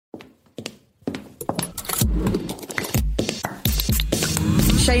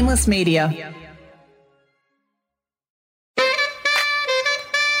Shameless Media.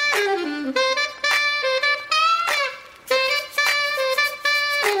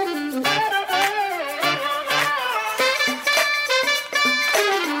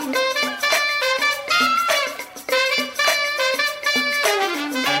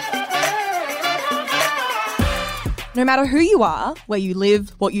 No matter who you are, where you live,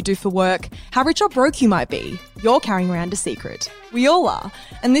 what you do for work, how rich or broke you might be, you're carrying around a secret. We all are.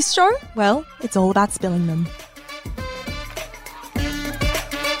 And this show, well, it's all about spilling them.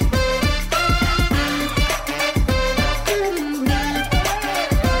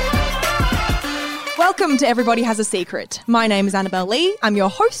 Welcome to Everybody Has a Secret. My name is Annabelle Lee. I'm your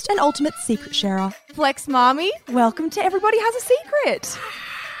host and ultimate secret sharer. Flex Marmy, welcome to Everybody Has a Secret.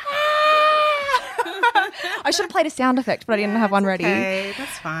 I should have played a sound effect, but I didn't have one ready. Okay,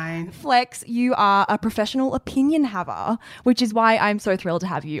 that's fine. Flex, you are a professional opinion haver, which is why I'm so thrilled to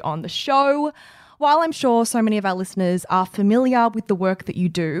have you on the show. While I'm sure so many of our listeners are familiar with the work that you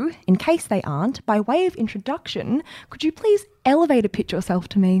do, in case they aren't, by way of introduction, could you please elevator pitch yourself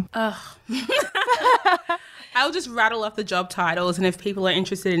to me? I'll just rattle off the job titles, and if people are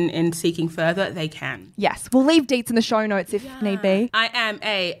interested in seeking further, they can. Yes, we'll leave deets in the show notes if need be. I am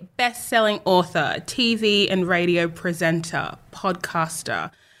a best-selling author, TV and radio presenter,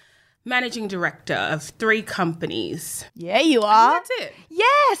 podcaster, managing director of 3 companies. Yeah, you are. And that's it.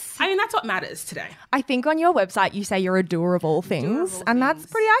 Yes. I mean, that's what matters today. I think on your website you say you're a doer of all things, and that's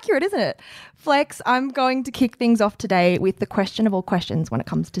pretty accurate, isn't it? Flex, I'm going to kick things off today with the question of all questions when it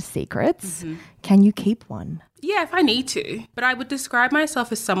comes to secrets. Mm-hmm. Can you keep one? Yeah, if I need to. But I would describe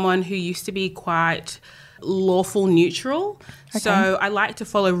myself as someone who used to be quite lawful neutral. Okay. So I like to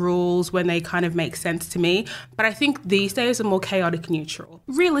follow rules when they kind of make sense to me. But I think these days I'm more chaotic neutral.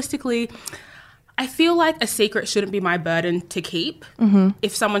 Realistically, I feel like a secret shouldn't be my burden to keep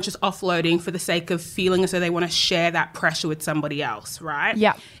if someone's just offloading for the sake of feeling as though they want to share that pressure with somebody else, right?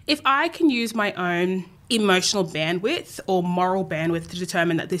 Yeah. If I can use my own emotional bandwidth or moral bandwidth to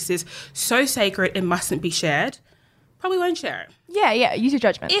determine that this is so sacred it mustn't be shared, probably won't share it. Yeah, use your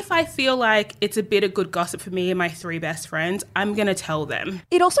judgment. If I feel like it's a bit of good gossip for me and my 3 best friends, I'm going to tell them.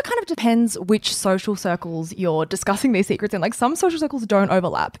 It also kind of depends which social circles you're discussing these secrets in. Like, some social circles don't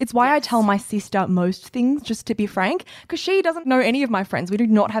overlap. It's why I tell my sister most things, just to be frank, because she doesn't know any of my friends. We do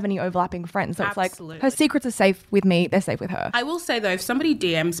not have any overlapping friends. So Absolutely. It's like her secrets are safe with me, they're safe with her. I will say, though, if somebody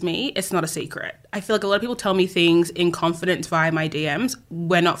DMs me, it's not a secret. I feel like a lot of people tell me things in confidence via my DMs.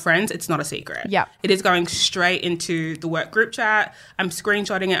 We're not friends. It's not a secret. Yeah. It is going straight into the work group chat. I'm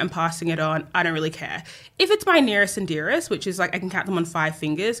screenshotting it and passing it on. I don't really care. If it's my nearest and dearest, which is like I can count them on 5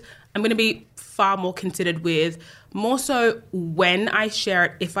 fingers, I'm going to be far more considered with more so when I share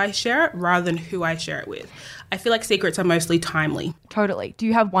it, if I share it, rather than who I share it with. I feel like secrets are mostly timely. Totally. Do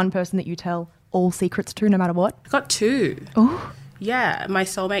you have one person that you tell all secrets to, no matter what? I've got 2. Oh. Yeah, my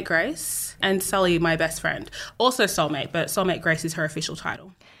soulmate Grace and Sully, my best friend. Also soulmate, but soulmate Grace is her official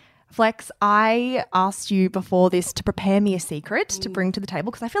title. Flex, I asked you before this to prepare me a secret to bring to the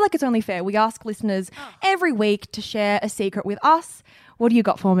table because I feel like it's only fair. We ask listeners every week to share a secret with us. What do you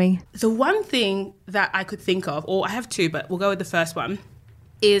got for me? The one thing that I could think of, or I have 2, but we'll go with the first one,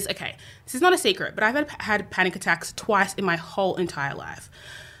 is, okay, this is not a secret, but I've had panic attacks twice in my whole entire life.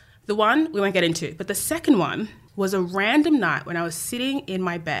 The one we won't get into, but the second one was a random night when I was sitting in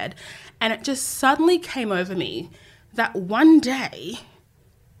my bed and it just suddenly came over me that one day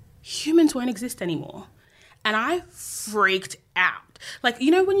humans won't exist anymore. And I freaked out. Like, you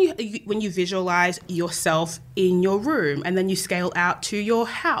know, when you visualize yourself in your room and then you scale out to your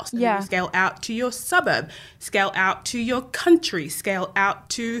house, and then you scale out to your suburb, scale out to your country, scale out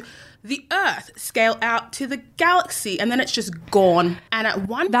to the earth, scale out to the galaxy, and then it's just gone. And at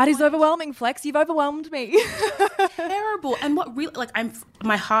one That is overwhelming, Flex. You've overwhelmed me. terrible. And what really, like,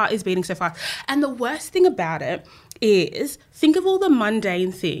 my heart is beating so fast. And the worst thing about it is, think of all the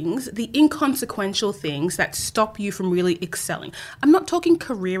mundane things, the inconsequential things that stop you from really excelling. I'm not talking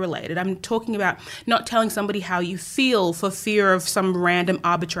career related. I'm talking about not telling somebody how you feel for fear of some random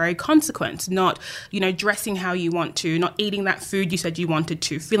arbitrary consequence, not, dressing how you want to, not eating that food you said you wanted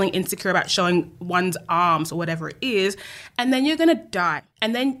to, feeling insecure about showing one's arms or whatever it is. And then you're going to die.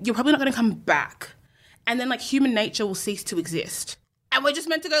 And then you're probably not going to come back. And then, like, human nature will cease to exist. And we're just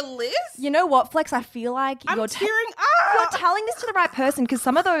meant to go live? You know what, Flex? I feel like you're tearing up. You're telling this to the right person, because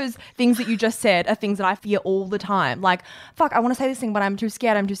some of those things that you just said are things that I fear all the time. Like, fuck, I want to say this thing, but I'm too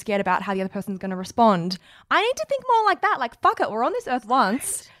scared. I'm too scared about how the other person's going to respond. I need to think more like that. Like, fuck it, we're on this earth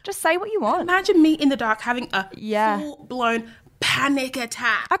once. Just say what you want. Imagine me in the dark having a full-blown panic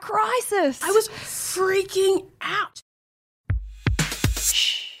attack. A crisis. I was freaking out.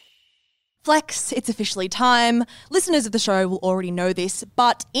 Flex, it's officially time. Listeners of the show will already know this,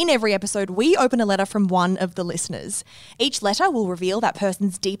 but in every episode, we open a letter from one of the listeners. Each letter will reveal that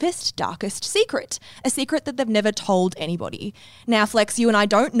person's deepest, darkest secret, a secret that they've never told anybody. Now, Flex, you and I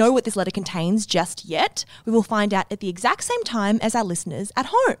don't know what this letter contains just yet. We will find out at the exact same time as our listeners at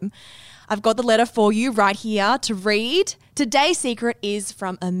home. I've got the letter for you right here to read. Today's secret is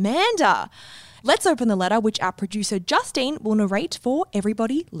from Amanda. Let's open the letter, which our producer Justine will narrate for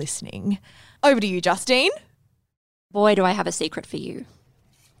everybody listening. Over to you, Justine. Boy, do I have a secret for you.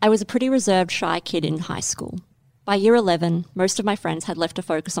 I was a pretty reserved, shy kid in high school. By year 11, most of my friends had left to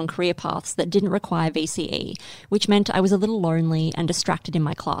focus on career paths that didn't require VCE, which meant I was a little lonely and distracted in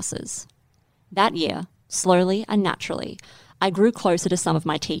my classes. That year, slowly and naturally, I grew closer to some of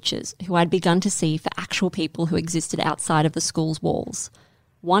my teachers, who I'd begun to see for actual people who existed outside of the school's walls.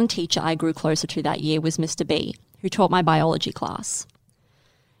 One teacher I grew closer to that year was Mr. B, who taught my biology class.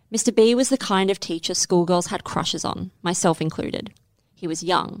 Mr. B was the kind of teacher schoolgirls had crushes on, myself included. He was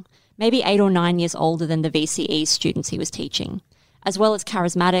young, maybe 8 or 9 years older than the VCE students he was teaching, as well as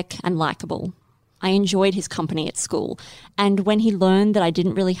charismatic and likeable. I enjoyed his company at school, and when he learned that I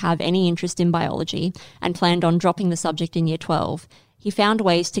didn't really have any interest in biology and planned on dropping the subject in year 12, he found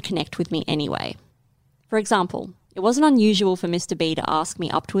ways to connect with me anyway. For example, it wasn't unusual for Mr. B to ask me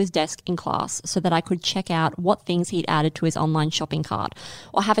up to his desk in class so that I could check out what things he'd added to his online shopping cart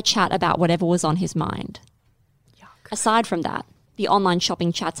or have a chat about whatever was on his mind. Yuck. Aside from that, the online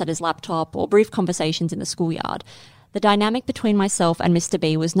shopping chats at his laptop or brief conversations in the schoolyard, the dynamic between myself and Mr.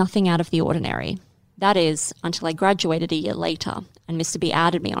 B was nothing out of the ordinary. That is, until I graduated a year later and Mr. B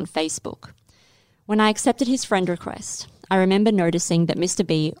added me on Facebook. When I accepted his friend request, I remember noticing that Mr.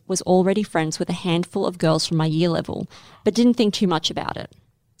 B was already friends with a handful of girls from my year level, but didn't think too much about it.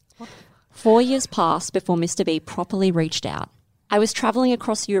 4 years passed before Mr. B properly reached out. I was travelling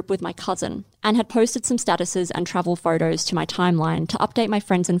across Europe with my cousin and had posted some statuses and travel photos to my timeline to update my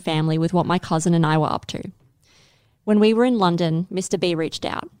friends and family with what my cousin and I were up to. When we were in London, Mr. B reached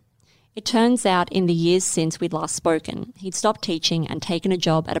out. It turns out in the years since we'd last spoken, he'd stopped teaching and taken a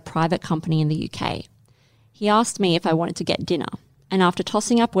job at a private company in the UK. He asked me if I wanted to get dinner, and after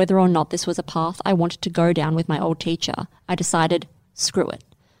tossing up whether or not this was a path I wanted to go down with my old teacher, I decided, screw it.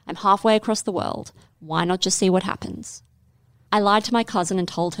 I'm halfway across the world. Why not just see what happens? I lied to my cousin and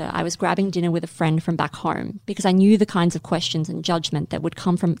told her I was grabbing dinner with a friend from back home because I knew the kinds of questions and judgment that would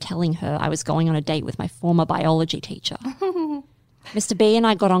come from telling her I was going on a date with my former biology teacher. Mr. B and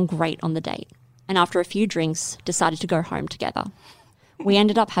I got on great on the date, and after a few drinks, decided to go home together. We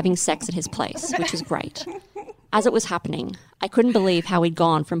ended up having sex at his place, which was great. As it was happening, I couldn't believe how he'd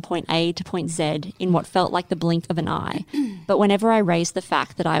gone from point A to point Z in what felt like the blink of an eye, but whenever I raised the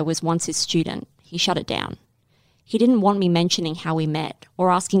fact that I was once his student, he shut it down. He didn't want me mentioning how we met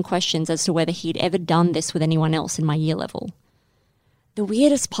or asking questions as to whether he'd ever done this with anyone else in my year level. The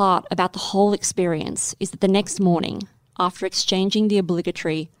weirdest part about the whole experience is that the next morning, after exchanging the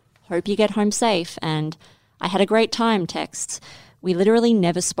obligatory, "Hope you get home safe," and "I had a great time" texts, we literally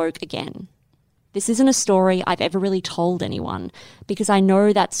never spoke again. This isn't a story I've ever really told anyone because I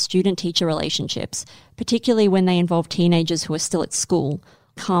know that student-teacher relationships, particularly when they involve teenagers who are still at school,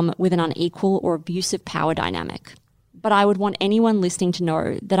 come with an unequal or abusive power dynamic. But I would want anyone listening to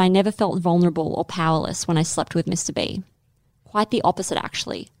know that I never felt vulnerable or powerless when I slept with Mr. B. Quite the opposite,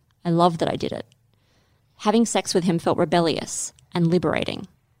 actually. I loved that I did it. Having sex with him felt rebellious and liberating.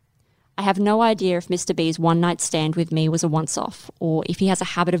 I have no idea if Mr. B's one-night stand with me was a once-off or if he has a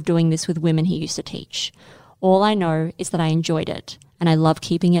habit of doing this with women he used to teach. All I know is that I enjoyed it, and I love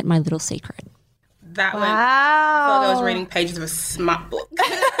keeping it my little secret. That one, I felt like I was reading pages of a smart book.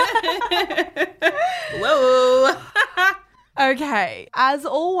 Whoa. Okay, as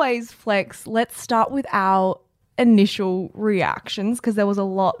always, Flex, let's start with our initial reactions because there was a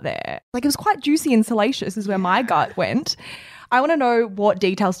lot there. Like, it was quite juicy and salacious is where my gut went. I want to know what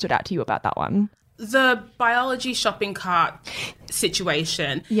details stood out to you about that one. The biology shopping cart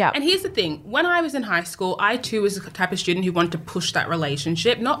situation. Yeah. And here's the thing. When I was in high school, I too was the type of student who wanted to push that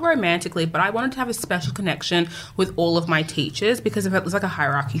relationship, not romantically, but I wanted to have a special connection with all of my teachers because it was like a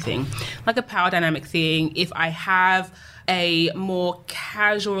hierarchy thing, like a power dynamic thing. If I have a more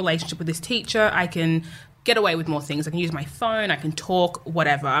casual relationship with this teacher, I can get away with more things. I can use my phone, I can talk,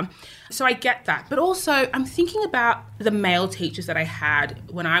 whatever. So I get that. But also, I'm thinking about the male teachers that I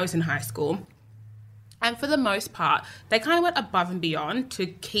had when I was in high school. And for the most part, they kind of went above and beyond to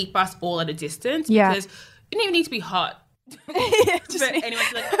keep us all at a distance. Yeah. Because you didn't even need to be hot. But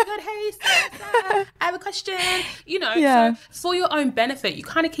anyone's like, oh my God, hey, Sarah, I have a question. Yeah. So for your own benefit, you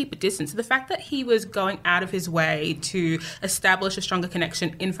kind of keep a distance. So the fact that he was going out of his way to establish a stronger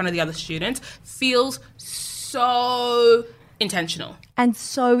connection in front of the other students feels so intentional. And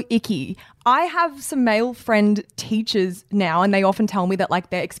so icky. I have some male friend teachers now, and they often tell me that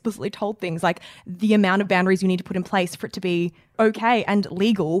like they're explicitly told things like the amount of boundaries you need to put in place for it to be okay and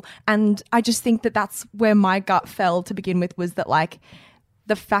legal. And I just think that that's where my gut fell to begin with, was that like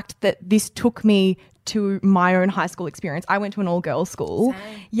the fact that this took me to my own high school experience. I went to an all-girls school.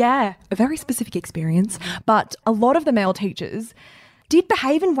 Same. Yeah, a very specific experience. But a lot of the male teachers did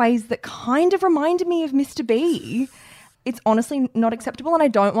behave in ways that kind of reminded me of Mr. B. It's honestly not acceptable, and I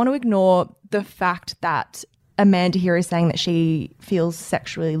don't want to ignore the fact that Amanda here is saying that she feels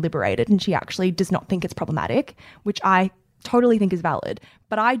sexually liberated and she actually does not think it's problematic, which I totally think is valid.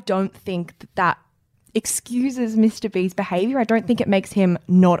 But I don't think that excuses Mr. B's behaviour. I don't think it makes him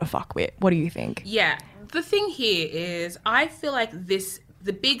not a fuckwit. What do you think? Yeah. The thing here is I feel like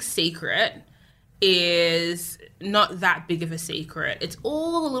the big secret is not that big of a secret. It's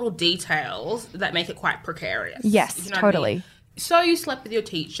all the little details that make it quite precarious. Yes, You know what I totally. mean? So you slept with your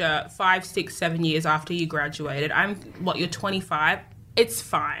teacher 5, 6, 7 years after you graduated. You're 25. It's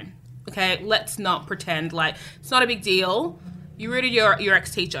fine. Okay, let's not pretend like it's not a big deal. You rooted your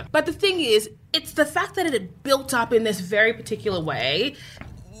ex-teacher. But the thing is, it's the fact that it had built up in this very particular way.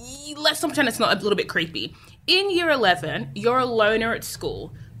 Let's not pretend it's not a little bit creepy. In year 11, you're a loner at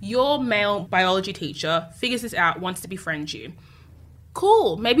school. Your male biology teacher figures this out, wants to befriend you.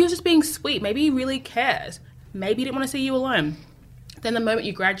 Cool. Maybe he was just being sweet. Maybe he really cares. Maybe he didn't want to see you alone. Then the moment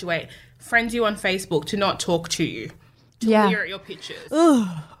you graduate, friends you on Facebook to not talk to you, to leer at your pictures.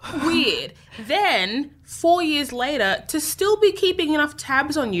 Weird. Then 4 years later, to still be keeping enough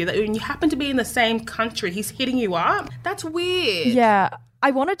tabs on you that when you happen to be in the same country, he's hitting you up. That's weird. Yeah. I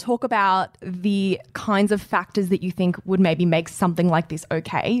want to talk about the kinds of factors that you think would maybe make something like this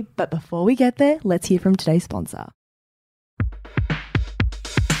okay. But before we get there, let's hear from today's sponsor.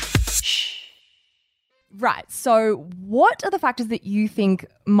 Right. So what are the factors that you think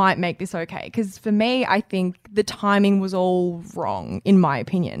might make this okay? Because for me, I think the timing was all wrong, in my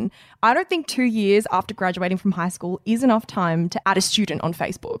opinion. I don't think 2 years after graduating from high school is enough time to add a student on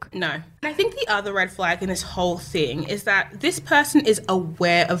Facebook. No. And I think the other red flag in this whole thing is that this person is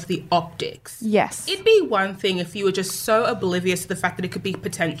aware of the optics. Yes. It'd be one thing if you were just so oblivious to the fact that it could be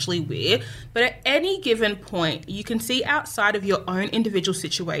potentially weird, but at any given point, you can see outside of your own individual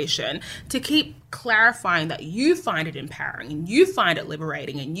situation to keep clarifying that you find it empowering and you find it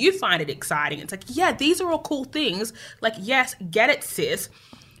liberating and you find it exciting. It's like, yeah, these are all cool things. Like, yes, get it, sis.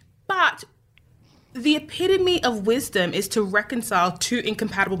 But the epitome of wisdom is to reconcile two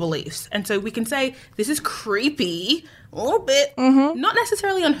incompatible beliefs. And so we can say, this is creepy a little bit, not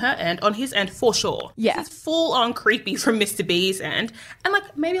necessarily on her end, on his end for sure. Yeah. This is full on creepy from Mr. B's end and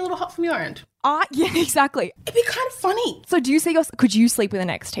like maybe a little hot from your end. Yeah, exactly. It'd be kind of funny. So do you see could you sleep with an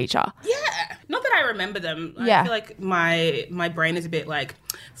ex-teacher? Yeah. Not that I remember them. Yeah. I feel like my brain is a bit like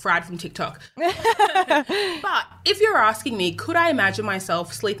fried from TikTok. But if you're asking me, could I imagine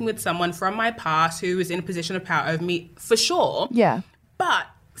myself sleeping with someone from my past who is in a position of power over me? For sure. Yeah. But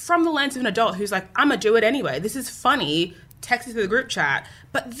from the lens of an adult who's like, I'm going to do it anyway. This is funny. Text it to the group chat.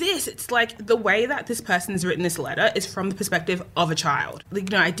 But it's like the way that this person has written this letter is from the perspective of a child.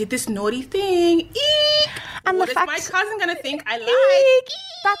 Like, I did this naughty thing. Eek. And what the is fact- my cousin going to think I lied?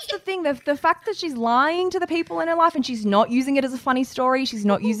 That's the thing. The fact that she's lying to the people in her life and she's not using it as a funny story, she's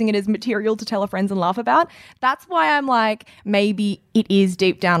not using it as material to tell her friends and laugh about. That's why I'm like, maybe it is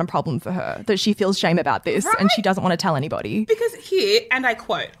deep down a problem for her that she feels shame about this and she doesn't want to tell anybody. Because here, and I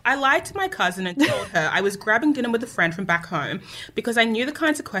quote, I lied to my cousin and told her I was grabbing dinner with a friend from back home because I knew the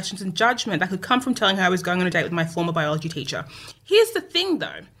kinds of questions and judgment that could come from telling her I was going on a date with my former biology teacher. Here's the thing,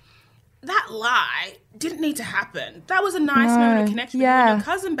 though. That lie didn't need to happen. That was a nice moment of connection with you and your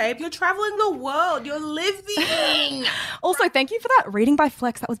cousin, babe. You're traveling the world. You're living. Also, thank you for that reading by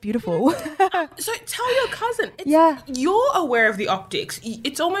Flex. That was beautiful. So tell your cousin. Yeah. You're aware of the optics.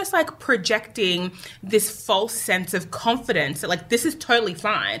 It's almost like projecting this false sense of confidence that, like, this is totally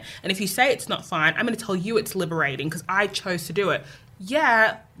fine. And if you say it's not fine, I'm going to tell you it's liberating because I chose to do it.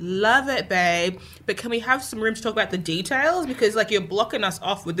 Yeah, love it, babe. But can we have some room to talk about the details? Because, like, you're blocking us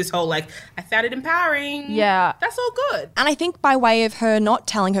off with this whole, like, I found it empowering. Yeah. That's all good. And I think by way of her not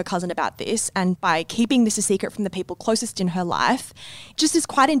telling her cousin about this and by keeping this a secret from the people closest in her life, just is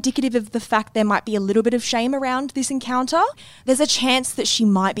quite indicative of the fact there might be a little bit of shame around this encounter. There's a chance that she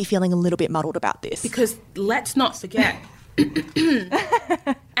might be feeling a little bit muddled about this. Because let's not forget,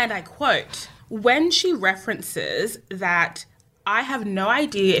 and I quote, when she references that I have no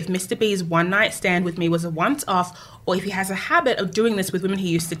idea if Mr. B's one night stand with me was a once off or if he has a habit of doing this with women he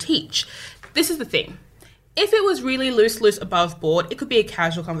used to teach. This is the thing. If it was really loose above board, it could be a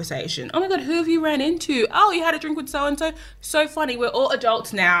casual conversation. Oh my God, who have you ran into? Oh, you had a drink with so-and-so? So funny. We're all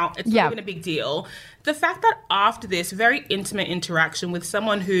adults now. It's not even a big deal. The fact that after this very intimate interaction with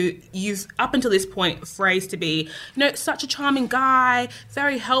someone who you've up until this point phrased to be, such a charming guy,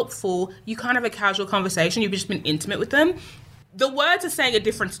 very helpful, you can't have a casual conversation. You've just been intimate with them. The words are saying a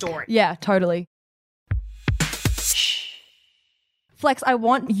different story. Yeah, totally. Flex, I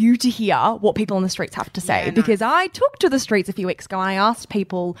want you to hear what people on the streets have to say because I took to the streets a few weeks ago and I asked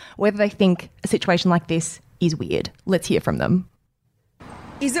people whether they think a situation like this is weird. Let's hear from them.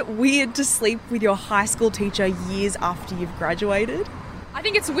 Is it weird to sleep with your high school teacher years after you've graduated? I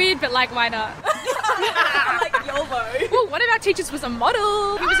think it's weird, but why not? Like YOLO. Well, one of our teachers was a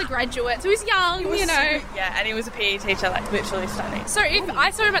model. He was a graduate, so he was young, Yeah, and he was a PE teacher, literally stunning. So if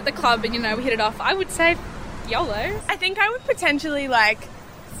I saw him at the club and, we hit it off, I would say YOLO. I think I would potentially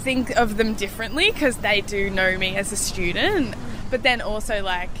think of them differently because they do know me as a student. But then also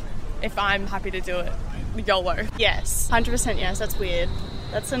if I'm happy to do it, YOLO. Yes, 100% yes. That's weird.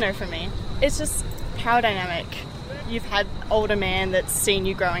 That's a no for me. It's just power dynamic. You've had older man that's seen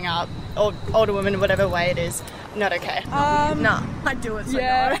you growing up, or older woman, whatever way it is. Not okay. No, I'd do it. So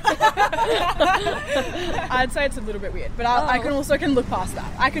yeah. No. I'd say it's a little bit weird, but I can look past that.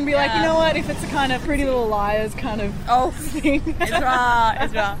 I can be like, you know what? If it's a kind of Pretty Little Liars kind of thing, it's right.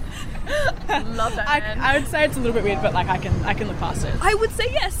 Love that, man. I would say it's a little bit weird, but I can look past it. I would say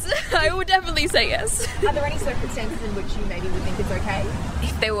yes. I would definitely say yes. Are there any circumstances in which you maybe would think it's okay?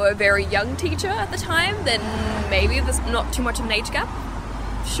 If they were a very young teacher at the time, then maybe there's not too much of an age gap.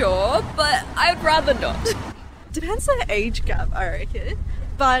 Sure, but I would rather not. Depends on the age gap, I reckon.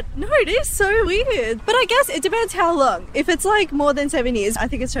 But no, it is so weird. But I guess it depends how long. If it's more than 7 years, I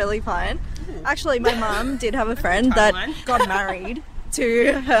think it's totally fine. Ooh. Actually, my mum did have a friend that got married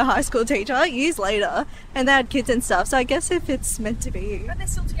to her high school teacher years later, and they had kids and stuff. So I guess if it's meant to be. But they're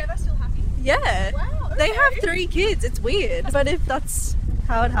still together, still happy? Yeah. Wow. Okay. They have 3 kids. It's weird. But if that's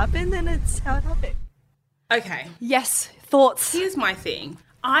how it happened, then it's how it happened. Okay. Yes. Thoughts? Here's my thing.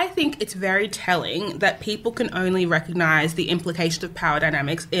 I think it's very telling that people can only recognise the implications of power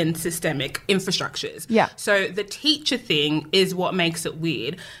dynamics in systemic infrastructures. Yeah. So the teacher thing is what makes it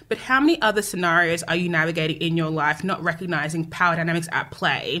weird. But how many other scenarios are you navigating in your life not recognising power dynamics at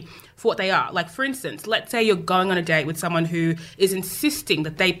play for what they are? For instance, let's say you're going on a date with someone who is insisting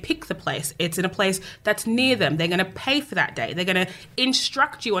that they pick the place. It's in a place that's near them. They're going to pay for that date. They're going to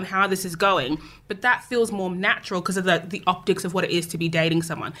instruct you on how this is going. But that feels more natural because of the optics of what it is to be dating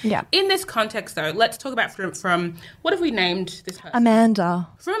someone. Yeah. In this context, though, let's talk about from what have we named this person? Amanda.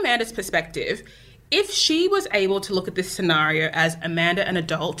 From Amanda's perspective, if she was able to look at this scenario as Amanda, an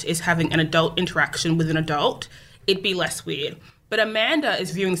adult, is having an adult interaction with an adult, it'd be less weird. But Amanda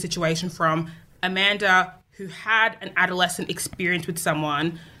is viewing the situation from Amanda, who had an adolescent experience with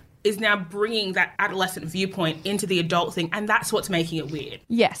someone, is now bringing that adolescent viewpoint into the adult thing, and that's what's making it weird.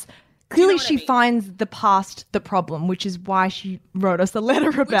 Yes. Clearly she finds the past the problem, which is why she wrote us a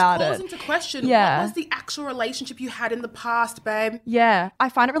letter about it. Which calls into question, what was the actual relationship you had in the past, babe? Yeah. I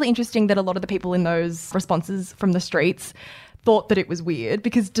find it really interesting that a lot of the people in those responses from the streets thought that it was weird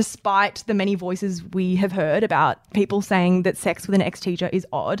because despite the many voices we have heard about people saying that sex with an ex-teacher is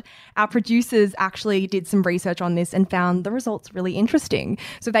odd, our producers actually did some research on this and found the results really interesting.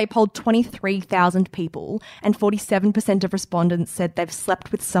 So they polled 23,000 people and 47% of respondents said they've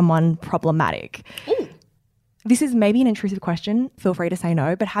slept with someone problematic. Ooh. This is maybe an intrusive question. Feel free to say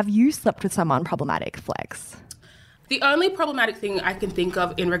no, but have you slept with someone problematic, Flex? The only problematic thing I can think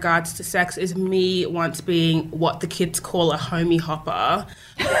of in regards to sex is me once being what the kids call a homie hopper,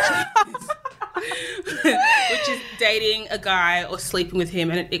 which is dating a guy or sleeping with him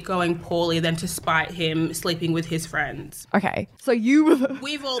and it going poorly, then to spite him sleeping with his friends. Okay, so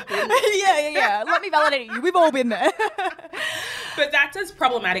We've all been there. Yeah. Let me validate you. We've all been there. But that's as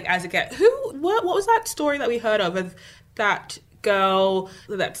problematic as it gets. What was that story that we heard of that girl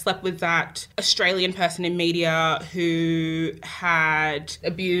that slept with that Australian person in media who had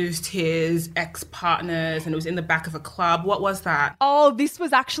abused his ex-partners and it was in the back of a club? What was that? Oh, this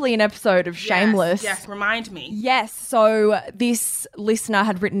was actually an episode of Shameless. Yes, remind me. Yes, so this listener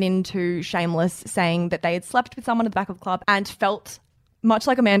had written into Shameless saying that they had slept with someone at the back of a club and felt much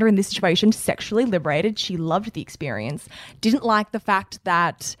like Amanda in this situation, sexually liberated. She loved the experience, didn't like the fact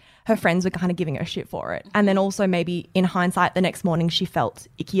that her friends were kind of giving her shit for it. And then also maybe in hindsight, the next morning she felt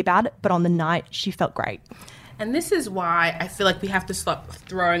icky about it, but on the night she felt great. And this is why I feel like we have to stop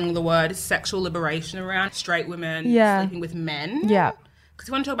throwing the word sexual liberation around straight women sleeping with men. Yeah. Because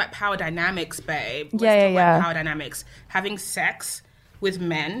we want to talk about power dynamics, babe. Let's Yeah, talk about power dynamics. Having sex with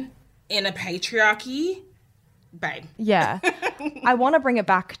men in a patriarchy, babe. Yeah. I want to bring it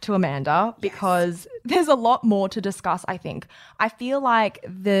back to Amanda because there's a lot more to discuss, I think. I feel like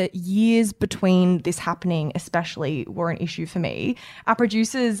the years between this happening especially were an issue for me. Our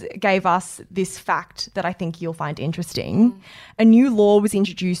producers gave us this fact that I think you'll find interesting. A new law was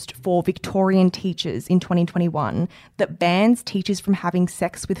introduced for Victorian teachers in 2021 that bans teachers from having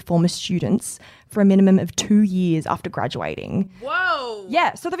sex with former students for a minimum of 2 years after graduating. Whoa.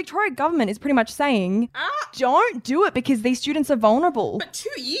 Yeah, so the Victoria government is pretty much saying, don't do it because these students are vulnerable. But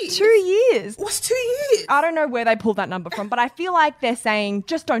 2 years? 2 years. What's 2 years? I don't know where they pulled that number from, but I feel like they're saying,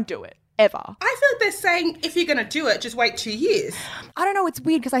 just don't do it, ever. I feel like they're saying, if you're going to do it, just wait 2 years. I don't know, it's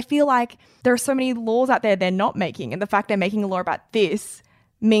weird because I feel like there are so many laws out there they're not making, and the fact they're making a law about this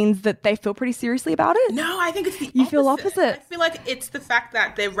means that they feel pretty seriously about it. No, I think it's the You feel opposite. I feel like it's the fact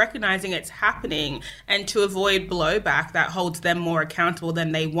that they're recognizing it's happening, and to avoid blowback that holds them more accountable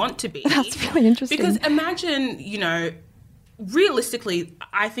than they want to be. That's really interesting. Because imagine, realistically,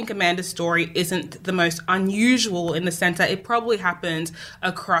 I think Amanda's story isn't the most unusual in the sense that it probably happens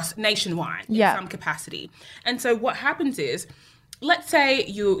across nationwide in some capacity. And so what happens is, let's say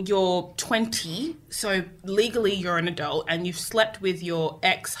you're 20, so legally you're an adult, and you've slept with your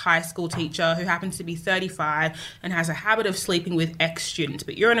ex-high school teacher who happens to be 35 and has a habit of sleeping with ex-students.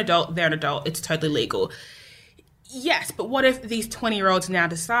 But you're an adult, they're an adult, it's totally legal. Yes, but what if these 20-year-olds now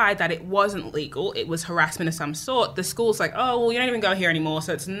decide that it wasn't legal, it was harassment of some sort? The school's like, oh, well, you don't even go here anymore,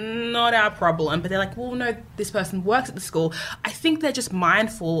 so it's not our problem. But they're like, well, no, this person works at the school. I think they're just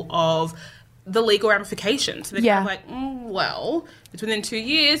mindful of the legal ramifications. So they're kind of like, well, it's within 2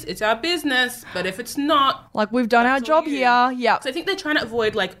 years, it's our business, but if it's not... Like, we've done our job here. Yeah. So I think they're trying to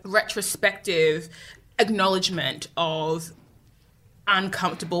avoid, retrospective acknowledgement of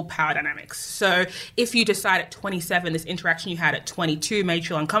uncomfortable power dynamics. So if you decide at 27 this interaction you had at 22 made you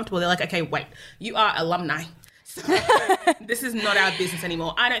feel uncomfortable, they're like, okay, wait, you are alumni. So this is not our business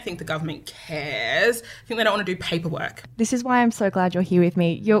anymore. I don't think the government cares. I think they don't want to do paperwork. This is why I'm so glad you're here with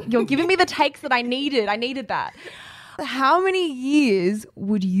me. You're giving me the takes that I needed. I needed that. How many years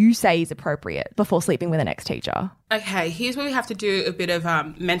would you say is appropriate before sleeping with an ex-teacher? Okay, here's where we have to do a bit of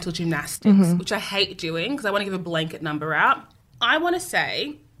mental gymnastics, which I hate doing because I want to give a blanket number out. I want to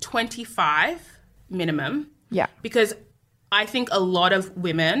say 25 minimum. Yeah. Because I think a lot of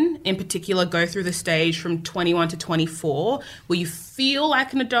women in particular go through the stage from 21 to 24 where you feel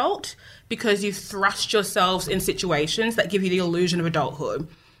like an adult because you've thrust yourselves in situations that give you the illusion of adulthood.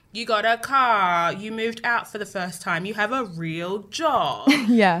 You got a car, you moved out for the first time, you have a real job.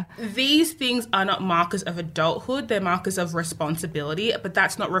 Yeah. These things are not markers of adulthood, they're markers of responsibility, but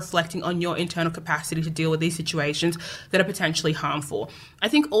that's not reflecting on your internal capacity to deal with these situations that are potentially harmful. I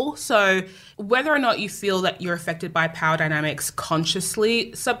think also, whether or not you feel that you're affected by power dynamics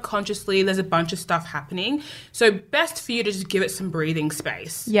consciously, subconsciously, there's a bunch of stuff happening. So best for you to just give it some breathing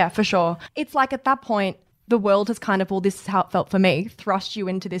space. Yeah, for sure. It's like at that point, the world has kind of, well, this is how it felt for me, thrust you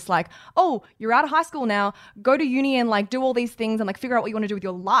into this oh, you're out of high school now, go to uni and do all these things and figure out what you want to do with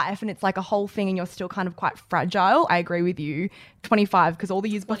your life. And it's a whole thing and you're still kind of quite fragile. I agree with you. 25, because all the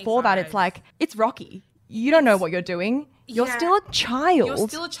years before that, it's it's rocky. You don't know what you're doing. You're still a child. You're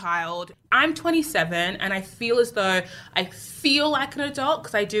still a child. I'm 27 and I feel as though I feel like an adult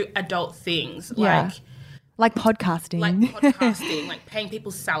because I do adult things. Yeah. Like podcasting. Like paying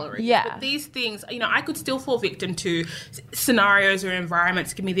people's salaries. Yeah. But these things, I could still fall victim to scenarios or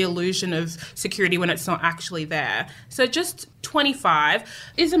environments give me the illusion of security when it's not actually there. So just 25.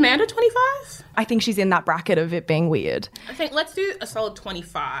 Is Amanda 25? I think she's in that bracket of it being weird. I think let's do a solid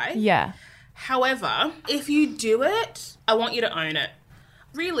 25. Yeah. However, if you do it, I want you to own it.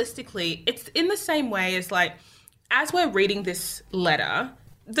 Realistically, it's in the same way as as we're reading this letter,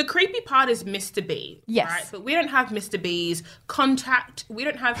 the creepy part is Mr. B. Yes. Right? But we don't have Mr. B's contact. We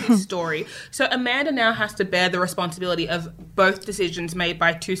don't have his story. So Amanda now has to bear the responsibility of both decisions made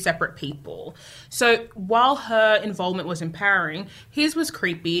by two separate people. So while her involvement was empowering, his was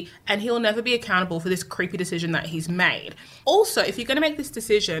creepy, and he'll never be accountable for this creepy decision that he's made. Also, if you're going to make this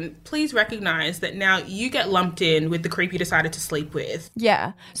decision, please recognize that now you get lumped in with the creep you decided to sleep with.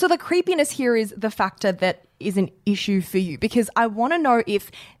 Yeah. So the creepiness here is the factor that is an issue for you, because I want to know if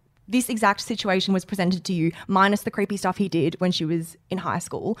this exact situation was presented to you minus the creepy stuff he did when she was in high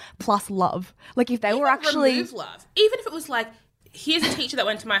school plus love. If they were actually... remove love. Even if it was here's a teacher that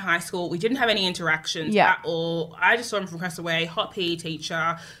went to my high school. We didn't have any interactions at all. I just saw him from across the way, hot PE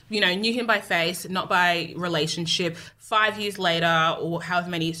teacher, knew him by face, not by relationship. 5 years later, or however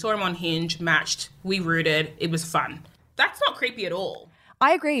many, saw him on Hinge, matched, we rooted, it was fun. That's not creepy at all.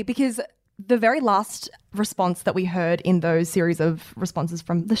 I agree, because the very last response that we heard in those series of responses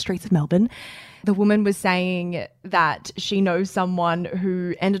from the streets of Melbourne, the woman was saying that she knows someone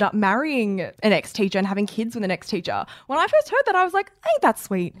who ended up marrying an ex-teacher and having kids with an ex-teacher. When I first heard that, I was like, ain't that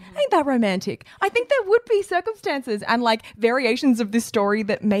sweet? Ain't that romantic? I think there would be circumstances and like variations of this story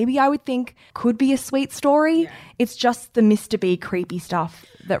that maybe I would think could be a sweet story. Yeah. It's just the Mr. B creepy stuff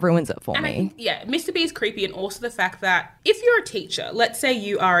that ruins it for me. I think, Mr. B is creepy, and also the fact that if you're a teacher, let's say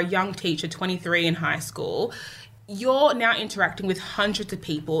you are a young teacher, 23 in high school, you're now interacting with hundreds of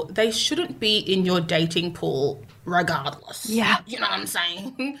people. They shouldn't be in your dating pool regardless. Yeah. You know what I'm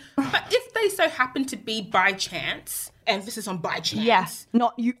saying? But if they so happen to be by chance, emphasis on by chance. Yes,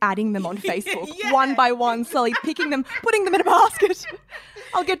 not you adding them on Facebook one by one, slowly picking them, putting them in a basket.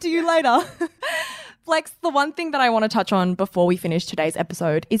 I'll get to you later. Flex, the one thing that I want to touch on before we finish today's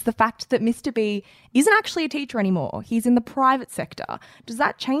episode is the fact that Mr. B isn't actually a teacher anymore. He's in the private sector. Does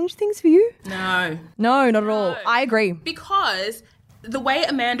that change things for you? No. No, not at all. I agree. Because the way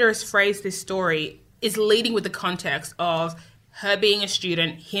Amanda has phrased this story is leading with the context of her being a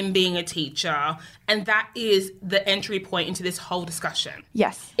student, him being a teacher, and that is the entry point into this whole discussion.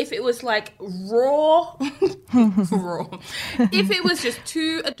 Yes. If it was like raw, if it was just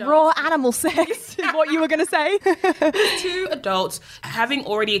two adults. Raw animal sex is what you were going to say. Two adults having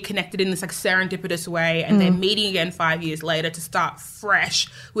already connected in this like serendipitous way, and they're meeting again 5 years later to start fresh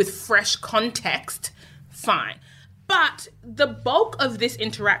with fresh context, fine. But the bulk of this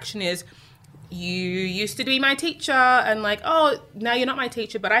interaction is, you used to be my teacher, and like, oh, now you're not my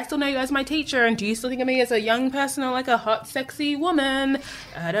teacher, but I still know you as my teacher, and do you still think of me as a young person or like a hot, sexy woman?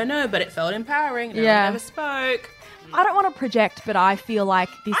 I don't know, but it felt empowering. No one ever spoke. I don't want to project, but I feel like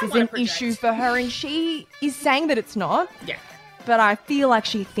this is an issue for her, and she is saying that it's not. Yeah. But I feel like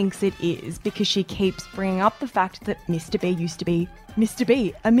she thinks it is, because she keeps bringing up the fact that Mr. B used to be Mr.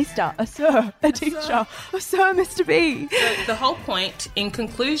 B, a Mr., a Sir, a teacher, a Sir Mr. B. So the whole point, in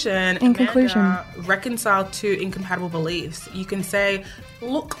conclusion, Amanda reconciled two incompatible beliefs. You can say,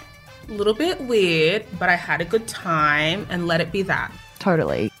 look, a little bit weird, but I had a good time, and let it be that.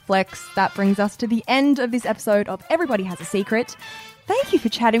 Totally. Flex, that brings us to the end of this episode of Everybody Has a Secret. Thank you for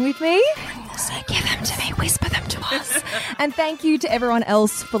chatting with me. Also, give them to me, whisper them to us. And thank you to everyone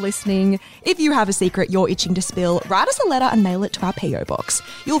else for listening. If you have a secret you're itching to spill, write us a letter and mail it to our PO box.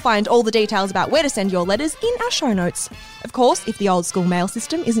 You'll find all the details about where to send your letters in our show notes. Of course, if the old school mail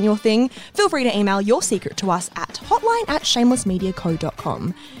system isn't your thing, feel free to email your secret to us at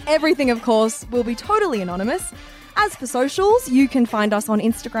hotline@shamelessmediaco.com. Everything, of course, will be totally anonymous. As for socials, you can find us on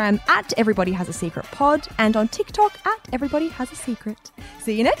Instagram at Everybody Has a Secret Pod and on TikTok at Everybody Has a Secret.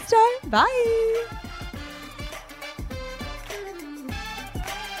 See you next time. Bye.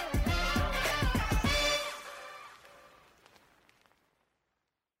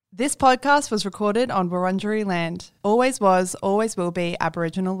 This podcast was recorded on Wurundjeri land. Always was, always will be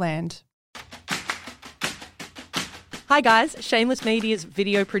Aboriginal land. Hi guys, Shameless Media's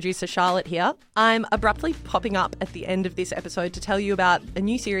video producer Charlotte here. I'm abruptly popping up at the end of this episode to tell you about a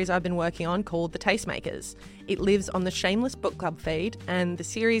new series I've been working on called The Tastemakers. It lives on the Shameless Book Club feed, and the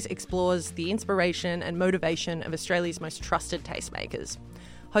series explores the inspiration and motivation of Australia's most trusted tastemakers.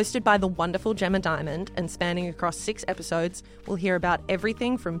 Hosted by the wonderful Gemma Diamond and spanning across 6 episodes, we'll hear about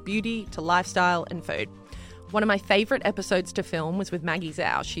everything from beauty to lifestyle and food. One of my favourite episodes to film was with Maggie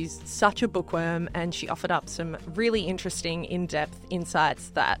Zhao. She's such a bookworm, and she offered up some really interesting, in-depth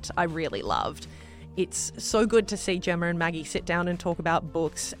insights that I really loved. It's so good to see Gemma and Maggie sit down and talk about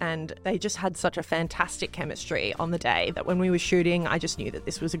books, and they just had such a fantastic chemistry on the day that when we were shooting, I just knew that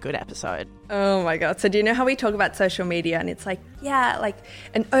this was a good episode. Oh my God. So do you know how we talk about social media and it's like, yeah, like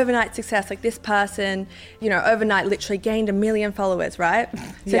an overnight success, like this person, overnight literally gained 1 million followers, right?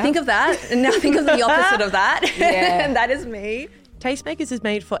 So think of that, and now think of the opposite of that. Yeah. And that is me. Tastemakers is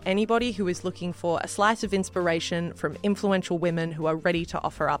made for anybody who is looking for a slice of inspiration from influential women who are ready to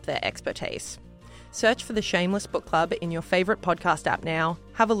offer up their expertise. Search for the Shameless Book Club in your favourite podcast app now,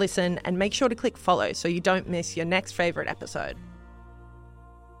 have a listen, and make sure to click follow so you don't miss your next favourite episode.